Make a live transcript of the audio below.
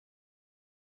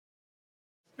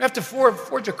We have to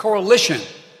forge a coalition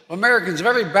of Americans of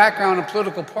every background and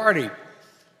political party,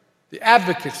 the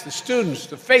advocates, the students,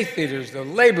 the faith leaders, the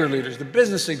labor leaders, the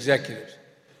business executives,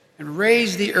 and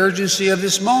raise the urgency of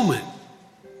this moment.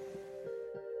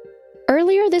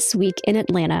 Earlier this week in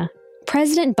Atlanta,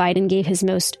 President Biden gave his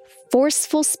most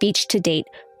forceful speech to date,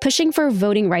 pushing for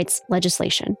voting rights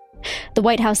legislation. The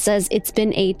White House says it's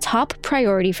been a top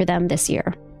priority for them this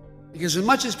year. Because as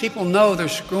much as people know they're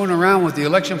screwing around with the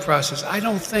election process, I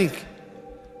don't think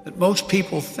that most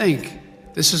people think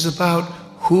this is about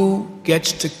who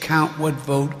gets to count what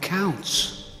vote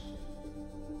counts.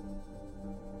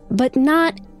 But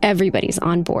not everybody's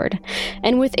on board.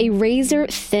 And with a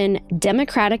razor-thin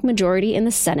Democratic majority in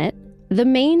the Senate, the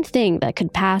main thing that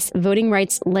could pass voting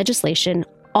rights legislation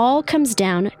all comes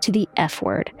down to the F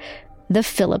word, the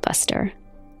filibuster,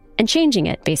 and changing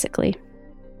it, basically.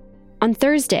 On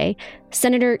Thursday,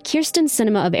 Senator Kyrsten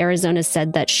Sinema of Arizona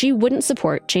said that she wouldn't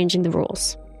support changing the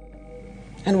rules.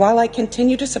 And while I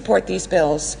continue to support these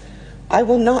bills, I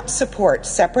will not support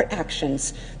separate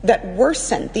actions that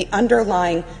worsen the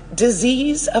underlying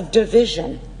disease of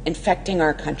division infecting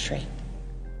our country.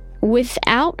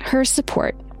 Without her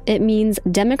support, it means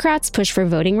Democrats' push for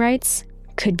voting rights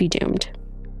could be doomed.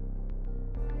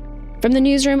 From the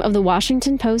newsroom of The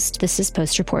Washington Post, this is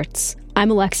Post Reports.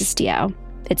 I'm Alexis Diao.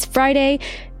 It's Friday,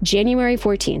 January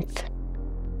 14th.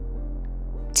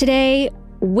 Today,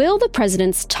 will the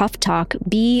president's tough talk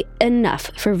be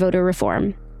enough for voter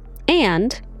reform?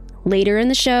 And later in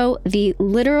the show, the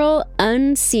literal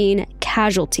unseen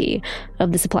casualty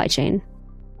of the supply chain.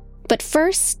 But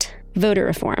first, voter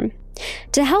reform.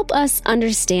 To help us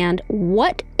understand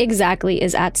what exactly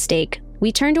is at stake,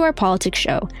 we turn to our politics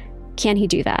show, Can He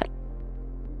Do That?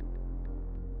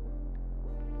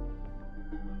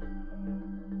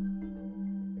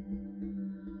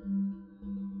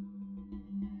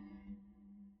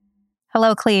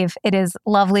 Hello, Cleve. It is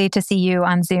lovely to see you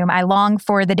on Zoom. I long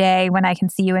for the day when I can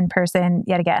see you in person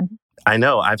yet again. I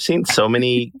know. I've seen so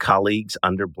many colleagues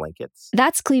under blankets.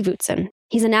 That's Cleve Wootson.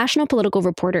 He's a national political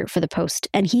reporter for The Post,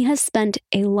 and he has spent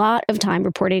a lot of time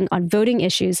reporting on voting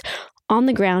issues on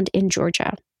the ground in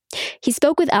Georgia. He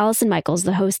spoke with Allison Michaels,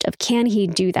 the host of Can He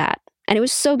Do That? And it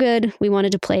was so good, we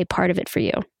wanted to play part of it for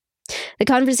you. The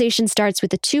conversation starts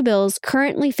with the two bills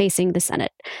currently facing the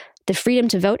Senate: the Freedom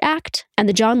to Vote Act and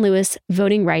the John Lewis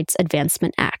Voting Rights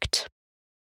Advancement Act.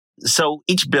 So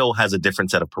each bill has a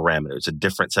different set of parameters, a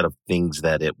different set of things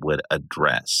that it would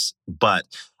address. But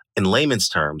in layman's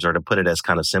terms, or to put it as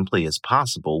kind of simply as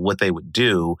possible, what they would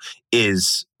do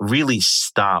is really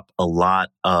stop a lot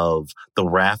of the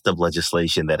raft of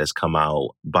legislation that has come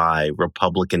out by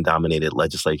Republican-dominated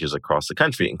legislatures across the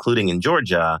country, including in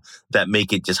Georgia, that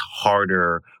make it just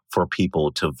harder for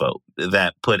people to vote,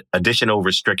 that put additional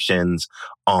restrictions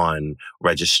on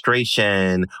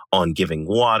registration, on giving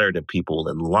water to people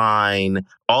in line,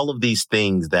 all of these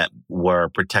things that were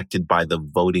protected by the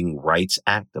Voting Rights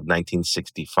Act of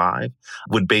 1965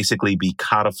 would basically be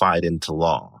codified into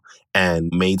law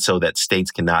and made so that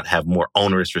states cannot have more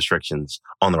onerous restrictions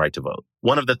on the right to vote.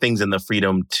 One of the things in the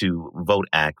Freedom to Vote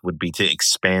Act would be to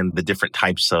expand the different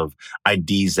types of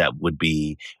IDs that would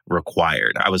be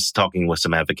required. I was talking with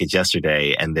some advocates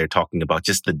yesterday, and they're talking about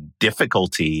just the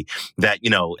difficulty that,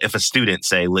 if a student,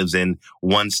 say, lives in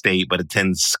one state but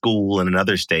attends school in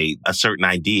another state, a certain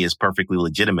ID is perfectly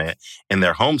legitimate in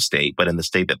their home state, but in the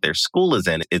state that their school is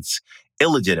in, it's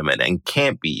illegitimate and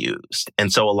can't be used.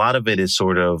 And so a lot of it is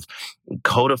sort of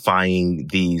codifying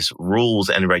these rules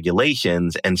and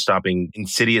regulations and stopping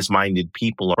insidious-minded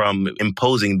people from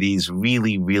imposing these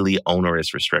really, really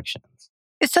onerous restrictions.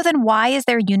 So then why is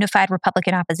there unified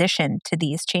Republican opposition to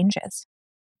these changes?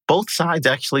 Both sides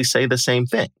actually say the same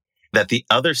thing, that the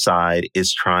other side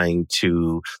is trying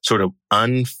to sort of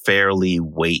unfairly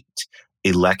weight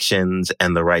elections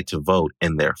and the right to vote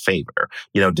in their favor.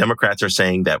 Democrats are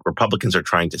saying that Republicans are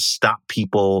trying to stop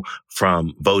people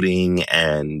from voting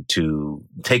and to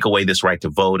take away this right to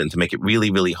vote and to make it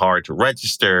really, really hard to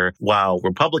register, while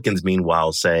Republicans,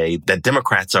 meanwhile, say that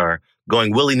Democrats are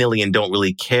going willy-nilly and don't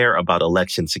really care about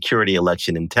election security,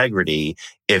 election integrity,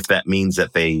 if that means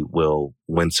that they will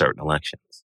win certain elections.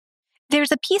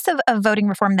 There's a piece of voting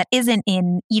reform that isn't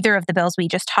in either of the bills we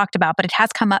just talked about, but it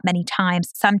has come up many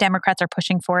times. Some Democrats are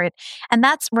pushing for it, and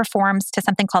that's reforms to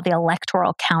something called the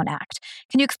Electoral Count Act.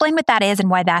 Can you explain what that is and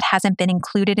why that hasn't been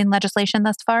included in legislation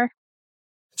thus far?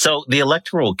 So the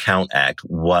Electoral Count Act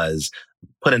was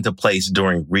put into place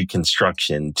during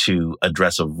Reconstruction to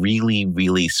address a really,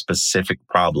 really specific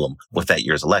problem with that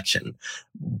year's election.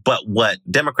 But what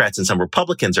Democrats and some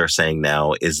Republicans are saying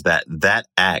now is that that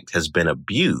act has been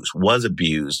was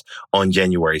abused on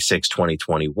January 6,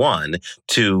 2021,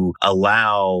 to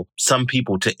allow some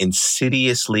people to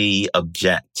insidiously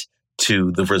object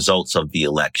to the results of the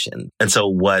election. And so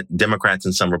what Democrats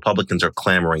and some Republicans are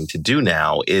clamoring to do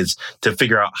now is to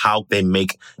figure out how they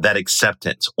make that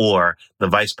acceptance or the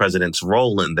vice president's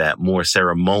role in that more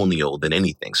ceremonial than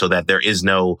anything, so that there is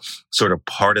no sort of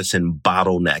partisan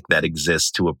bottleneck that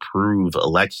exists to approve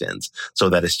elections, so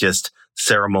that it's just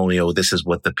ceremonial. This is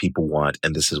what the people want,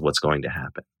 and this is what's going to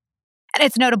happen. And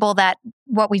it's notable that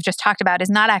what we've just talked about is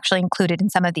not actually included in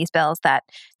some of these bills that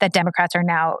Democrats are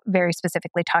now very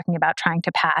specifically talking about trying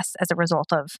to pass as a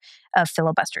result of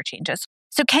filibuster changes.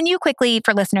 So can you quickly,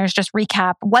 for listeners, just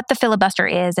recap what the filibuster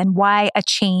is and why a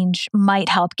change might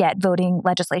help get voting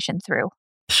legislation through?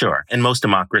 Sure. In most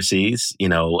democracies,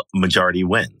 majority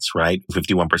wins, right?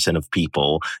 51% of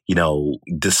people,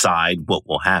 decide what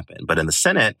will happen. But in the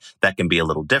Senate, that can be a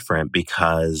little different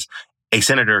because a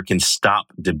senator can stop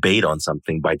debate on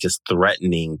something by just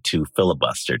threatening to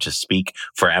filibuster, to speak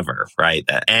forever, right?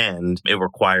 And it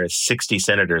requires 60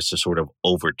 senators to sort of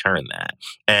overturn that.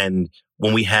 And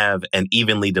when we have an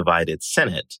evenly divided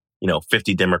Senate,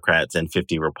 50 Democrats and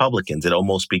 50 Republicans, it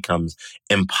almost becomes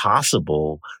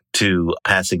impossible to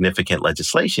pass significant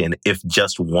legislation if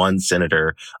just one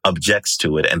senator objects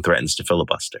to it and threatens to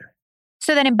filibuster.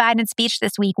 So then in Biden's speech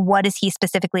this week, what is he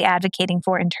specifically advocating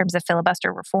for in terms of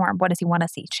filibuster reform? What does he want to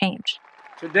see change?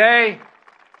 Today,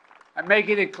 I'm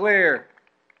making it clear,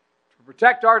 to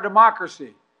protect our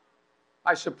democracy,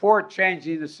 I support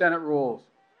changing the Senate rules,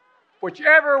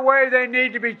 whichever way they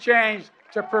need to be changed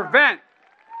to prevent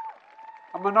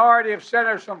a minority of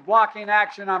senators from blocking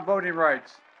action on voting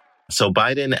rights. So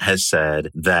Biden has said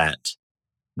that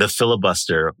the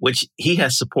filibuster, which he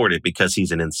has supported because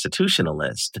he's an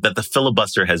institutionalist, that the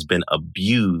filibuster has been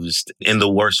abused in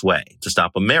the worst way to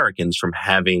stop Americans from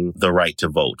having the right to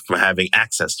vote, from having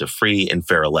access to free and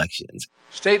fair elections.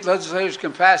 State legislators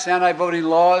can pass anti-voting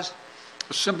laws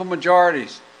with simple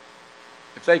majorities.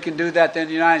 If they can do that, then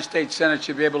the United States Senate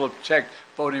should be able to protect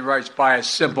voting rights by a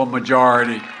simple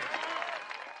majority.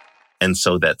 And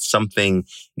so that something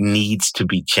needs to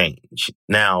be changed.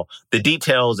 Now, the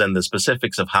details and the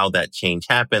specifics of how that change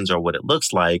happens or what it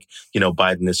looks like,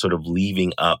 Biden is sort of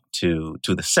leaving up to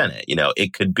the Senate.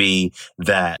 It could be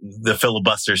that the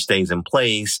filibuster stays in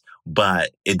place, but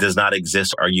it does not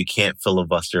exist or you can't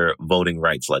filibuster voting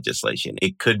rights legislation.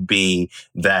 It could be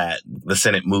that the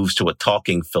Senate moves to a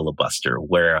talking filibuster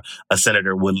where a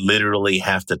senator would literally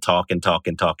have to talk and talk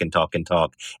and talk and talk and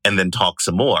talk and then talk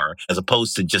some more, as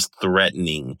opposed to just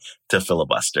threatening to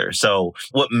filibuster. So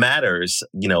what matters,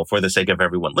 for the sake of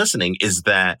everyone listening, is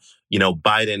that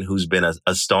Biden, who's been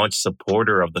a staunch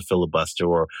supporter of the filibuster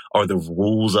or the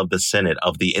rules of the Senate,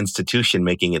 of the institution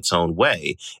making its own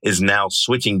way, is now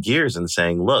switching gears and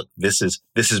saying, look, this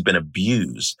has been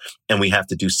abused and we have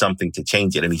to do something to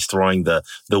change it. And he's throwing the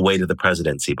weight of the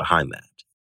presidency behind that.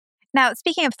 Now,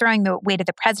 speaking of throwing the weight of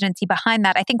the presidency behind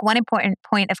that, I think one important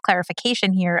point of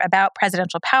clarification here about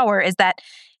presidential power is that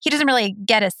he doesn't really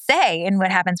get a say in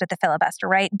what happens with the filibuster,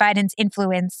 right? Biden's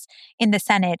influence in the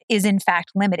Senate is in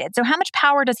fact limited. So how much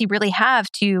power does he really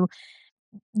have to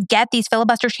get these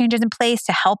filibuster changes in place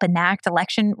to help enact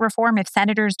election reform if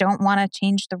senators don't want to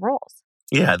change the rules?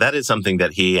 Yeah, that is something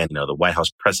that he and the White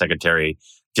House press secretary,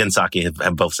 Jen Psaki,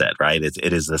 have both said, right?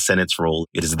 It is the Senate's rule.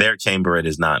 It is their chamber. It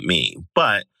is not me.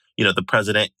 But the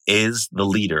president is the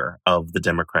leader of the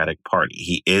Democratic Party.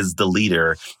 He is the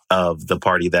leader of the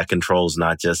party that controls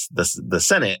not just the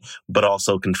Senate, but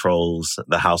also controls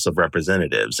the House of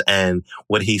Representatives. And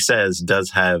what he says does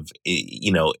have,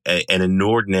 an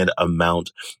inordinate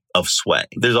amount of sway.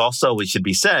 There's also, it should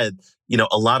be said,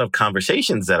 a lot of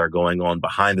conversations that are going on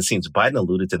behind the scenes. Biden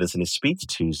alluded to this in his speech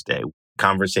Tuesday.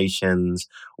 Conversations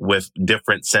with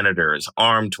different senators,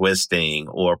 arm twisting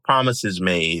or promises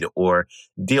made or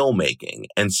deal making.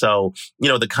 And so,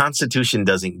 the Constitution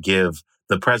doesn't give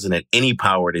the president any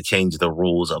power to change the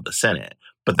rules of the Senate,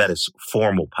 but that is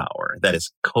formal power. That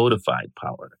is codified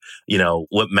power.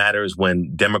 What matters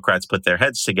when Democrats put their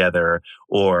heads together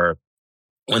or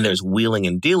when there's wheeling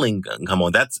and dealing come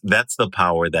on, that's the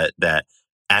power that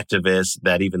activists,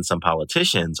 that even some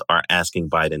politicians are asking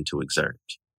Biden to exert.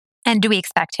 And do we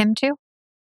expect him to?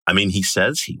 I mean, he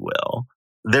says he will.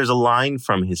 There's a line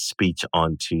from his speech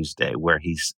on Tuesday where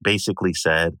he's basically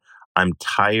said, I'm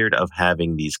tired of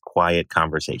having these quiet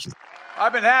conversations.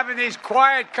 I've been having these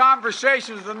quiet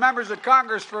conversations with the members of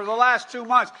Congress for the last 2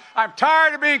 months. I'm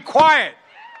tired of being quiet.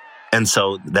 And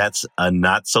so that's a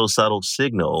not so subtle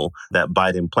signal that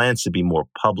Biden plans to be more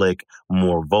public,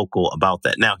 more vocal about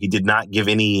that. Now, he did not give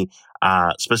any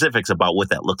specifics about what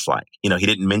that looks like. He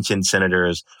didn't mention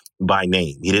senators by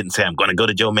name. He didn't say, I'm going to go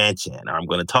to Joe Manchin or I'm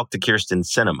going to talk to Kirsten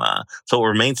Sinema. So it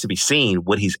remains to be seen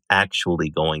what he's actually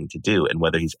going to do and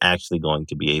whether he's actually going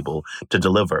to be able to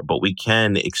deliver. But we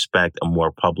can expect a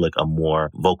more public, a more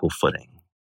vocal footing.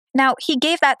 Now, he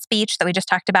gave that speech that we just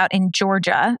talked about in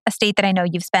Georgia, a state that I know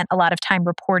you've spent a lot of time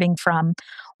reporting from.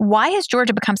 Why has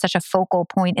Georgia become such a focal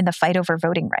point in the fight over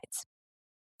voting rights?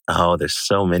 Oh, there's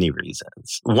so many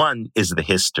reasons. One is the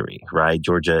history, right?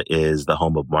 Georgia is the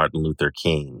home of Martin Luther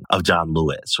King, of John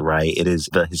Lewis, right? It is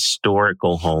the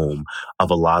historical home of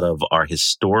a lot of our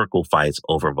historical fights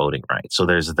over voting rights. So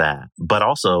there's that. But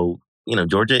also,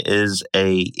 Georgia is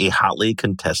a hotly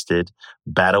contested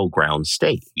battleground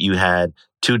state. You had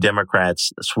two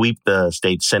Democrats sweep the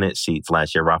state Senate seats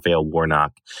last year, Raphael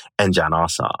Warnock and Jon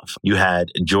Ossoff. You had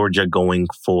Georgia going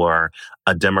for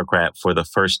a Democrat for the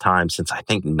first time since, I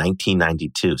think,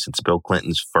 1992, since Bill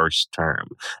Clinton's first term.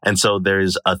 And so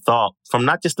there's a thought from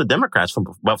not just the Democrats,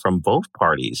 but from both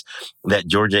parties that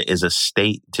Georgia is a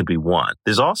state to be won.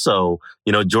 There's also,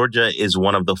 Georgia is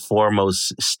one of the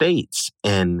foremost states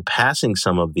in passing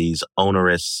some of these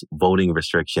onerous voting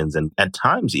restrictions and at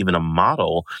times even a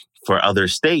model for other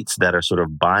states that are sort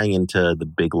of buying into the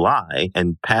big lie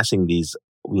and passing these,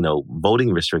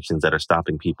 voting restrictions that are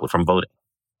stopping people from voting.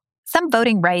 Some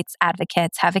voting rights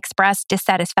advocates have expressed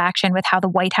dissatisfaction with how the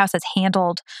White House has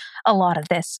handled a lot of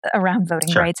this around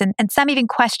voting rights. And some even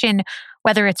question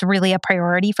whether it's really a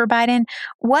priority for Biden.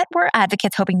 What were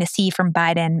advocates hoping to see from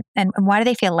Biden, and why do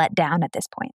they feel let down at this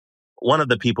point? One of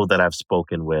the people that I've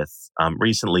spoken with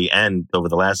recently and over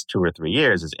the last 2 or 3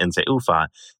 years is Nse Ufah.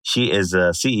 She is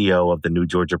a CEO of the New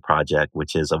Georgia Project,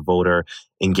 which is a voter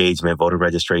engagement, voter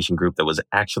registration group that was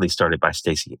actually started by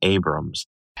Stacey Abrams.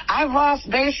 I've lost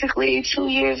basically 2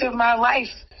 years of my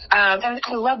life. And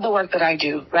I love the work that I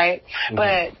do, right? Mm-hmm.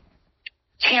 But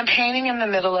campaigning in the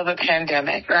middle of a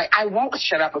pandemic, right? I won't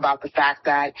shut up about the fact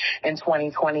that in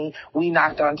 2020, we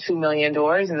knocked on 2 million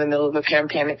doors in the middle of a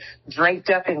pandemic, draped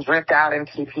up and dripped out in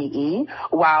PPE,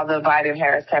 while the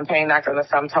Biden-Harris campaign knocked on the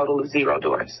sum total of 0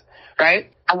 doors,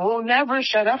 right? I will never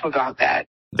shut up about that.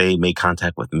 They made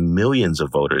contact with millions of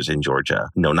voters in Georgia,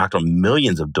 knocked on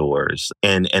millions of doors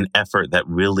in an effort that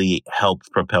really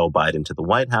helped propel Biden to the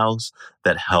White House,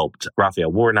 that helped Raphael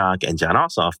Warnock and Jon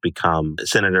Ossoff become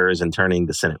senators and turning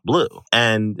the Senate blue.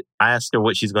 And I asked her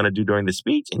what she's going to do during the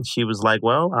speech, and she was like,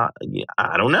 well,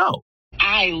 I don't know.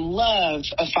 I love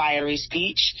a fiery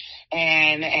speech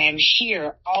and am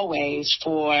here always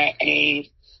for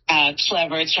a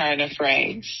clever turn of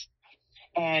phrase.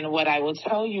 And what I will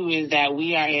tell you is that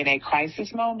we are in a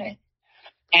crisis moment,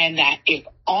 and that if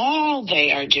all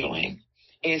they are doing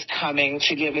is coming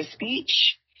to give a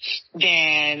speech,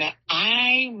 then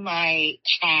I might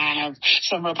have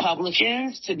some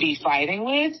Republicans to be fighting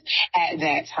with at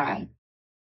that time.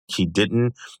 She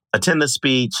didn't attend the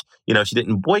speech. She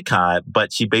didn't boycott,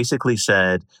 but she basically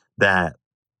said that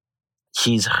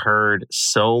she's heard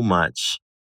so much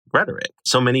rhetoric,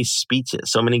 so many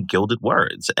speeches, so many gilded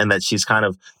words, and that she's kind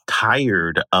of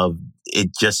tired of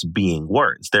it just being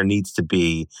words. There needs to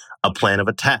be a plan of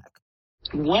attack.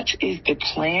 What is the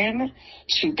plan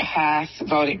to pass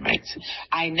voting rights?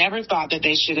 I never thought that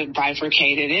they should have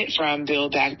bifurcated it from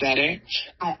Build Back Better.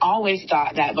 I always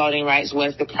thought that voting rights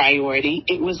was the priority.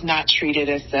 It was not treated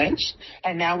as such.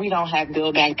 And now we don't have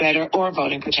Build Back Better or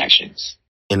voting protections.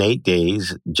 In 8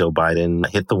 days, Joe Biden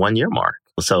hit the 1-year mark.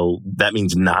 So that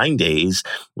means 9 days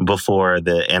before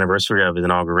the anniversary of his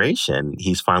inauguration,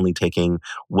 he's finally taking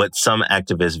what some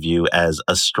activists view as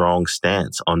a strong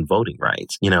stance on voting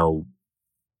rights.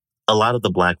 A lot of the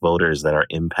Black voters that are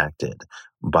impacted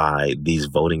by these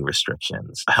voting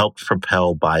restrictions helped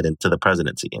propel Biden to the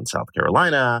presidency in South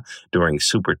Carolina. During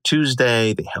Super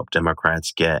Tuesday, they helped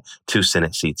Democrats get 2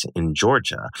 Senate seats in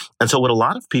Georgia. And so what a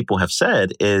lot of people have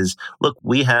said is, look,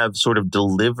 we have sort of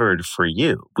delivered for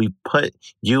you. We put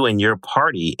you and your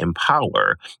party in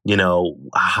power.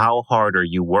 How hard are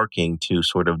you working to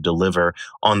sort of deliver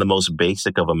on the most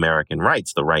basic of American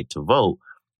rights, the right to vote,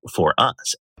 for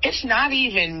us? It's not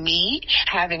even me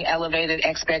having elevated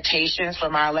expectations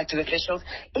from our elected officials.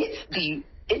 It's the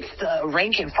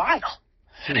rank and file.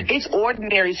 It's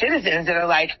ordinary citizens that are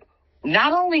like,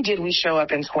 not only did we show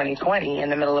up in 2020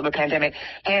 in the middle of a pandemic,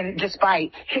 and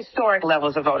despite historic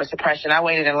levels of voter suppression, I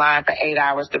waited in line for 8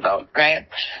 hours to vote, right?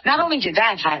 Not only did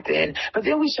that happen, but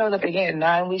then we showed up again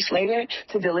 9 weeks later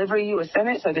to deliver you a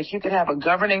Senate so that you could have a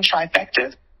governing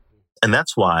trifecta. And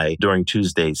that's why during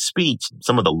Tuesday's speech,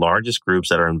 some of the largest groups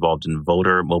that are involved in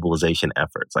voter mobilization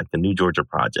efforts, like the New Georgia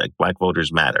Project, Black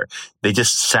Voters Matter, they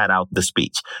just sat out the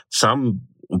speech. Some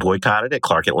boycotted at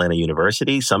Clark Atlanta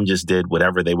University. Some just did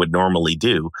whatever they would normally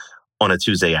do on a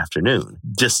Tuesday afternoon,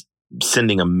 just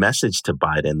sending a message to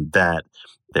Biden that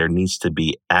there needs to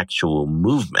be actual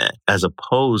movement as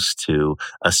opposed to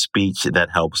a speech that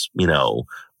helps,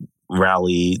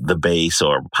 rally the base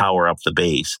or power up the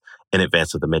base in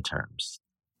advance of the midterms.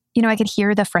 I could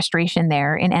hear the frustration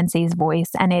there in Nsé's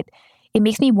voice, and it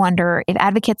makes me wonder if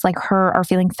advocates like her are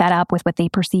feeling fed up with what they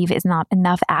perceive is not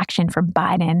enough action from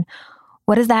Biden.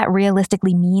 What does that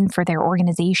realistically mean for their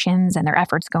organizations and their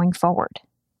efforts going forward?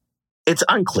 It's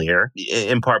unclear,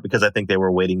 in part because I think they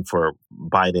were waiting for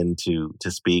Biden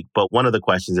to speak. But one of the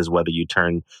questions is whether you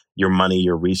turn your money,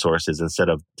 your resources, instead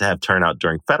of to have turnout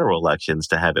during federal elections,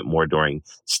 to have it more during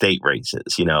state races.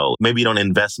 Maybe you don't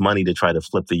invest money to try to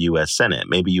flip the U.S. Senate.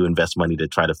 Maybe you invest money to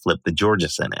try to flip the Georgia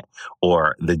Senate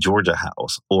or the Georgia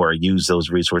House, or use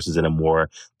those resources in a more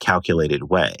calculated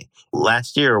way.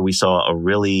 Last year, we saw a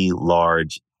really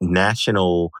large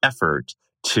national effort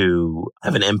to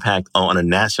have an impact on a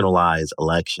nationalized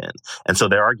election. And so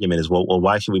their argument is, well,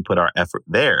 why should we put our effort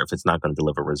there if it's not going to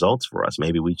deliver results for us?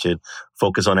 Maybe we should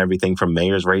focus on everything from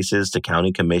mayor's races to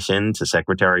county commission to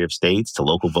secretary of states to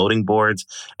local voting boards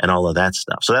and all of that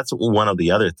stuff. So that's one of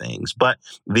the other things. But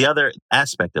the other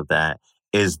aspect of that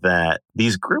is that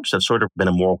these groups have sort of been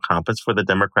a moral compass for the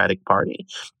Democratic Party,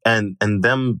 and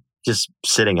them just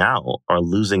sitting out or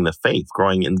losing the faith,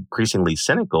 growing increasingly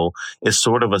cynical, is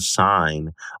sort of a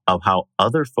sign of how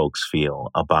other folks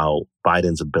feel about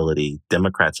Biden's ability,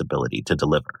 Democrats' ability to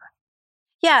deliver.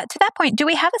 Yeah, to that point, do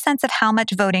we have a sense of how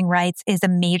much voting rights is a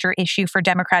major issue for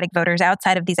Democratic voters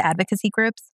outside of these advocacy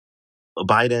groups?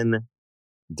 Biden,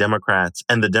 Democrats,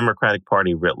 and the Democratic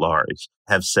Party writ large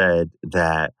have said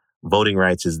that voting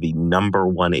rights is the number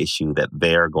one issue that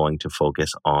they are going to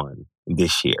focus on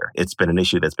this year. It's been an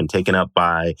issue that's been taken up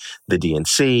by the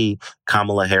DNC.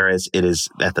 Kamala Harris, it is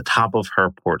at the top of her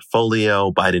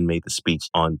portfolio. Biden made the speech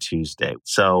on Tuesday.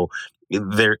 So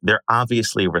they're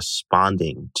obviously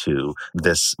responding to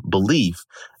this belief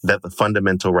that the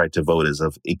fundamental right to vote is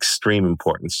of extreme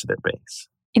importance to their base.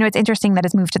 It's interesting that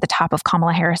it's moved to the top of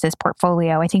Kamala Harris's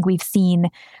portfolio. I think we've seen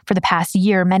for the past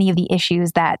year, many of the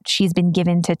issues that she's been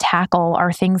given to tackle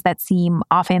are things that seem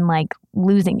often like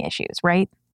losing issues, right?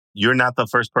 You're not the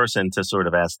first person to sort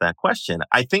of ask that question.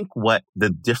 I think what the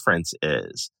difference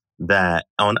is that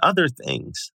on other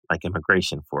things, like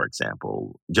immigration, for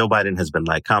example, Joe Biden has been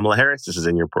like, Kamala Harris, this is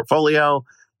in your portfolio.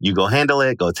 You go handle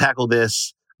it, go tackle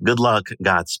this. Good luck,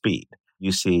 Godspeed.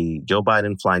 You see Joe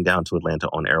Biden flying down to Atlanta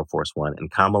on Air Force One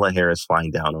and Kamala Harris flying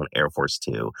down on Air Force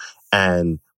Two.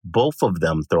 And both of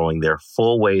them throwing their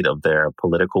full weight of their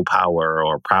political power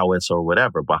or prowess or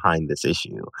whatever behind this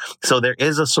issue. So there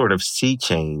is a sort of sea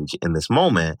change in this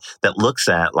moment that looks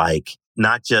at like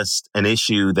not just an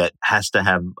issue that has to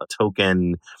have a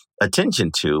token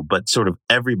attention to, but sort of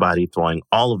everybody throwing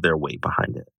all of their weight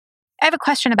behind it. I have a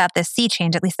question about this sea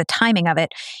change, at least the timing of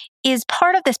it. Is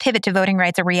part of this pivot to voting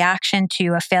rights a reaction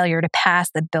to a failure to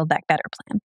pass the Build Back Better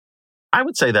plan? I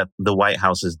would say that the White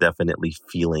House is definitely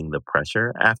feeling the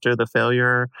pressure after the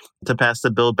failure to pass the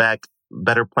Build Back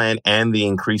Better plan and the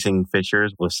increasing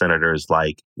fissures with senators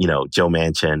like, Joe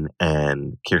Manchin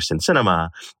and Kyrsten Sinema,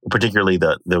 particularly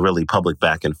the really public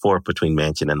back and forth between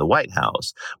Manchin and the White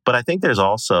House. But I think there's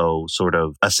also sort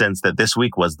of a sense that this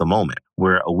week was the moment.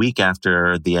 We're a week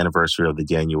after the anniversary of the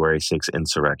January 6th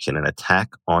insurrection, an attack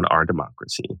on our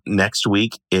democracy. Next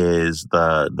week is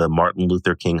the Martin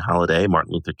Luther King holiday.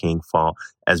 Martin Luther King fought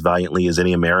as valiantly as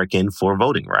any American for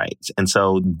voting rights. And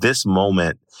so this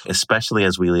moment, especially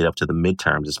as we lead up to the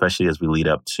midterms, especially as we lead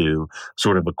up to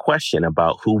sort of a question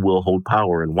about who will hold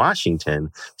power in Washington,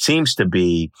 seems to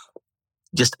be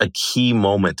just a key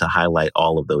moment to highlight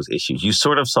all of those issues. You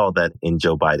sort of saw that in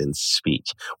Joe Biden's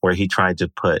speech, where he tried to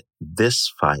put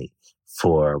this fight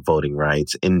for voting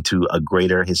rights into a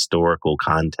greater historical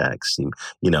context.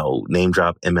 Name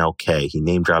drop MLK. He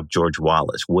name dropped George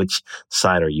Wallace. Which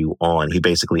side are you on? He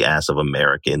basically asked of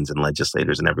Americans and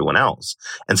legislators and everyone else.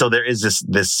 And so there is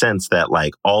this sense that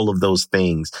like all of those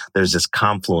things, there's this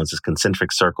confluence, this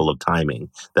concentric circle of timing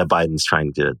that Biden's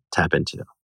trying to tap into.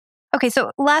 Okay,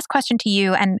 so last question to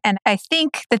you, and I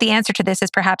think that the answer to this is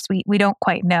perhaps we don't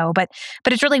quite know, but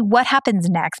it's really what happens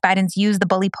next. Biden's used the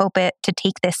bully pulpit to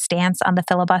take this stance on the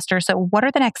filibuster. So what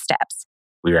are the next steps?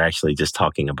 We were actually just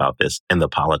talking about this in the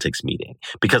politics meeting,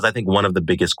 because I think one of the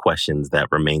biggest questions that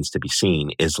remains to be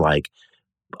seen is like,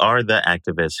 are the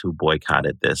activists who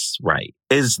boycotted this right?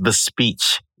 Is the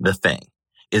speech the thing?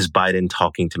 Is Biden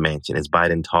talking to Manchin? Is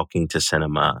Biden talking to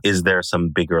Sinema? Is there some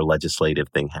bigger legislative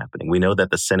thing happening? We know that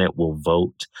the Senate will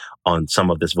vote on some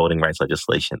of this voting rights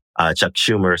legislation. Chuck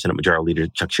Schumer, Senate Majority Leader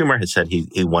Chuck Schumer, has said he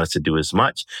wants to do as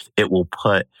much. It will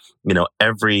put,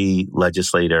 every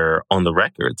legislator on the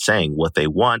record saying what they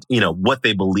want, what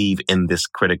they believe in this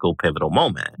critical, pivotal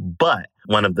moment. But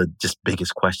one of the just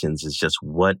biggest questions is just,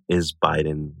 what is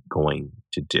Biden going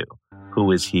to do?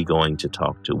 Who is he going to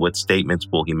talk to? What statements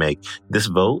will he make? This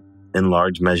vote, in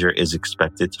large measure, is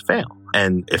expected to fail.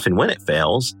 And if and when it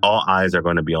fails, all eyes are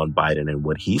going to be on Biden and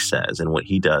what he says and what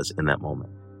he does in that moment.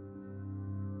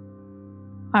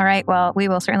 All right. Well, we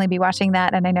will certainly be watching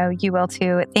that, and I know you will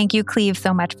too. Thank you, Cleve,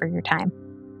 so much for your time.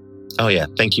 Oh, yeah.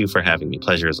 Thank you for having me.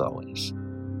 Pleasure as always.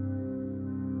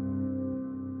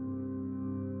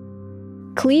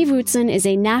 Cleve Rootson is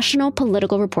a national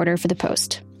political reporter for The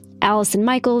Post. Allison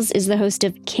Michaels is the host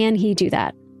of Can He Do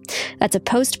That? That's a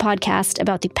Post podcast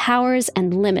about the powers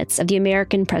and limits of the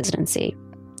American presidency.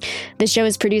 The show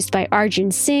is produced by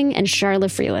Arjun Singh and Sharla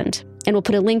Freeland, and we'll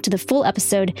put a link to the full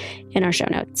episode in our show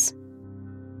notes.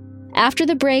 After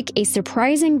the break, a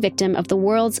surprising victim of the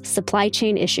world's supply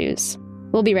chain issues.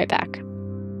 We'll be right back.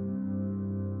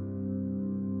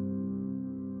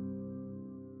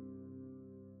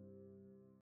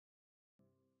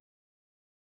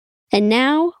 And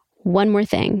now, one more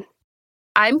thing.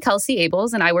 I'm Kelsey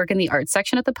Abels, and I work in the arts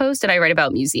section at The Post, and I write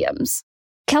about museums.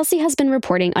 Kelsey has been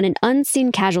reporting on an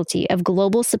unseen casualty of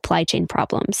global supply chain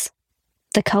problems: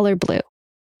 the color blue.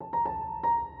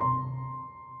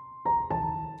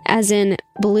 As in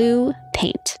blue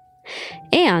paint,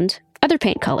 and other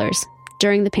paint colors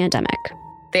during the pandemic.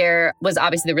 There was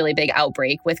obviously the really big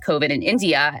outbreak with COVID in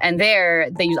India, and there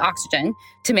they use oxygen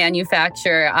to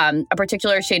manufacture a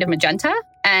particular shade of magenta,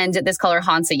 and this color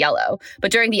haunts a yellow.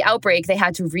 But during the outbreak, they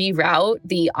had to reroute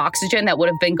the oxygen that would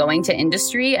have been going to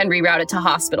industry and reroute it to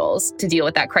hospitals to deal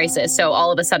with that crisis. So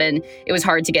all of a sudden, it was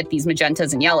hard to get these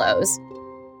magentas and yellows.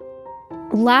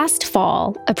 Last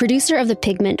fall, a producer of the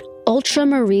pigment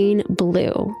ultramarine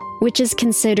blue, which is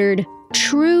considered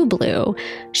true blue,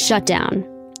 shut down,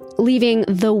 leaving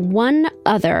the one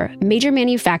other major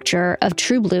manufacturer of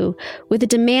true blue with a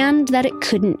demand that it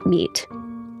couldn't meet.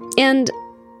 And,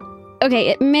 okay,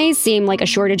 it may seem like a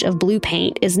shortage of blue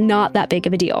paint is not that big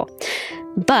of a deal,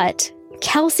 but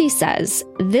Kelsey says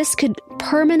this could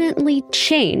permanently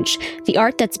change the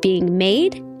art that's being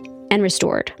made and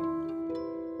restored.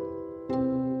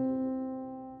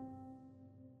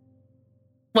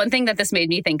 One thing that this made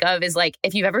me think of is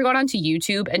if you've ever gone onto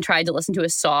YouTube and tried to listen to a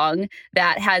song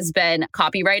that has been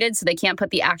copyrighted, so they can't put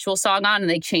the actual song on and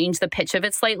they change the pitch of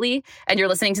it slightly, and you're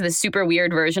listening to this super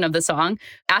weird version of the song,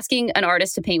 asking an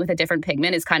artist to paint with a different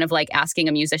pigment is kind of like asking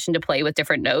a musician to play with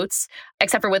different notes.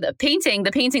 Except for with a painting,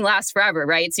 the painting lasts forever,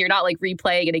 right? So you're not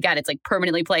replaying it again. It's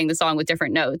permanently playing the song with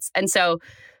different notes. And so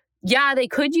yeah, they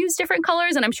could use different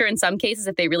colors, and I'm sure in some cases,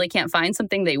 if they really can't find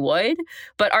something, they would.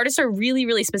 But artists are really,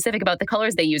 really specific about the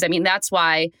colors they use. I mean, that's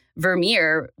why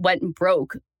Vermeer went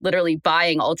broke, literally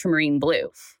buying ultramarine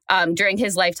blue. During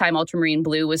his lifetime, ultramarine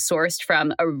blue was sourced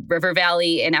from a river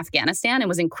valley in Afghanistan and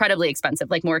was incredibly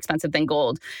expensive, more expensive than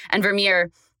gold. And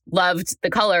Vermeer loved the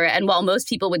color. And while most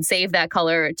people would save that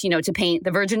color, to paint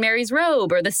the Virgin Mary's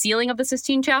robe or the ceiling of the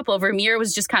Sistine Chapel, Vermeer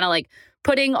was just kind of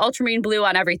putting ultramarine blue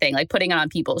on everything, putting it on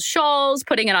people's shawls,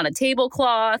 putting it on a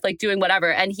tablecloth, doing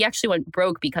whatever. And he actually went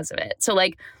broke because of it. So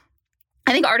I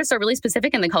think artists are really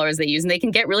specific in the colors they use, and they can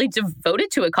get really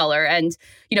devoted to a color. And,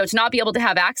 to not be able to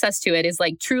have access to it is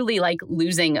truly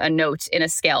losing a note in a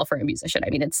scale for a musician.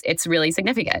 I mean, it's really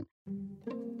significant.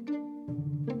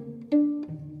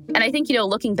 And I think,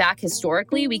 looking back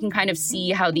historically, we can kind of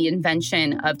see how the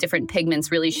invention of different pigments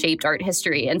really shaped art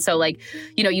history. And so,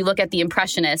 you look at the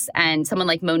Impressionists, and someone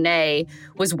like Monet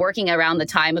was working around the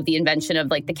time of the invention of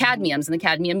the cadmiums and the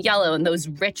cadmium yellow, and those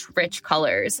rich, rich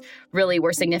colors really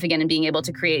were significant in being able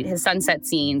to create his sunset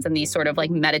scenes and these sort of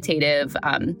meditative,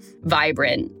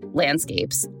 vibrant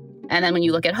landscapes. And then when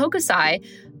you look at Hokusai,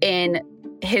 in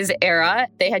his era,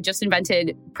 they had just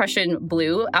invented Prussian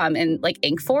blue in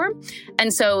ink form.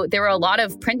 And so there were a lot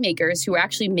of printmakers who were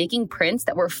actually making prints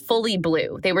that were fully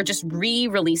blue. They were just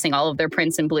re-releasing all of their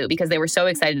prints in blue because they were so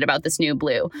excited about this new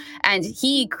blue. And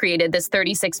he created this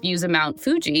 36 views of Mount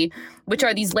Fuji, which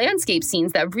are these landscape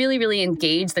scenes that really, really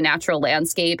engage the natural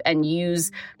landscape and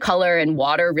use color and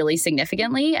water really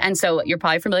significantly. And so you're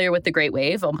probably familiar with the Great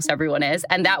Wave, almost everyone is.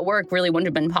 And that work really wouldn't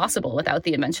have been possible without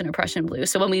the invention of Prussian blue.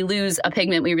 So when we lose a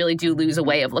pigment, we really do lose a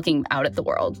way of looking out at the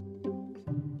world.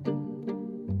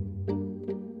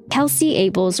 Kelsey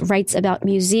Abels writes about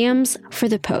museums for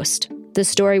The Post. The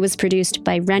story was produced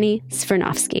by Rennie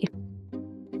Svirnovsky.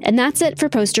 And that's it for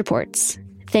Post Reports.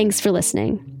 Thanks for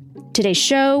listening. Today's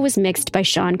show was mixed by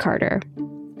Sean Carter.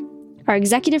 Our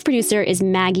executive producer is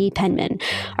Maggie Penman.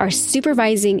 Our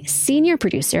supervising senior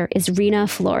producer is Rena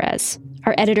Flores.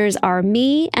 Our editors are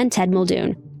me and Ted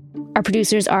Muldoon. Our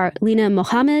producers are Lena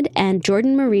Mohammed and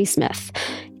Jordan Marie Smith.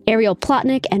 Ariel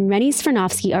Plotnick and Rennie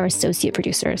Svirnovsky are associate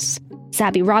producers.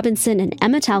 Sabby Robinson and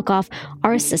Emma Talkoff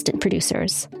are assistant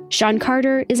producers. Sean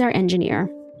Carter is our engineer.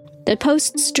 The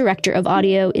Post's director of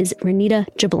audio is Renita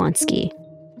Jablonski.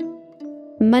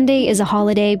 Monday is a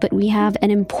holiday, but we have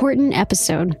an important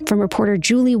episode from reporter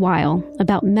Julie Weil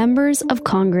about members of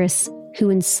Congress who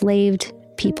enslaved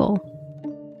people.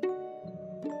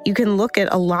 You can look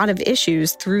at a lot of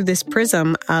issues through this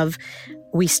prism of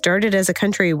we started as a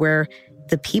country where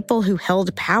the people who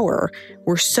held power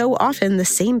were so often the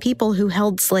same people who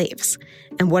held slaves.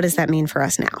 And what does that mean for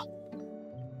us now?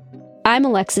 I'm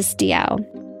Alexis Diao.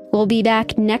 We'll be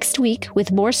back next week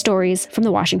with more stories from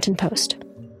the Washington Post.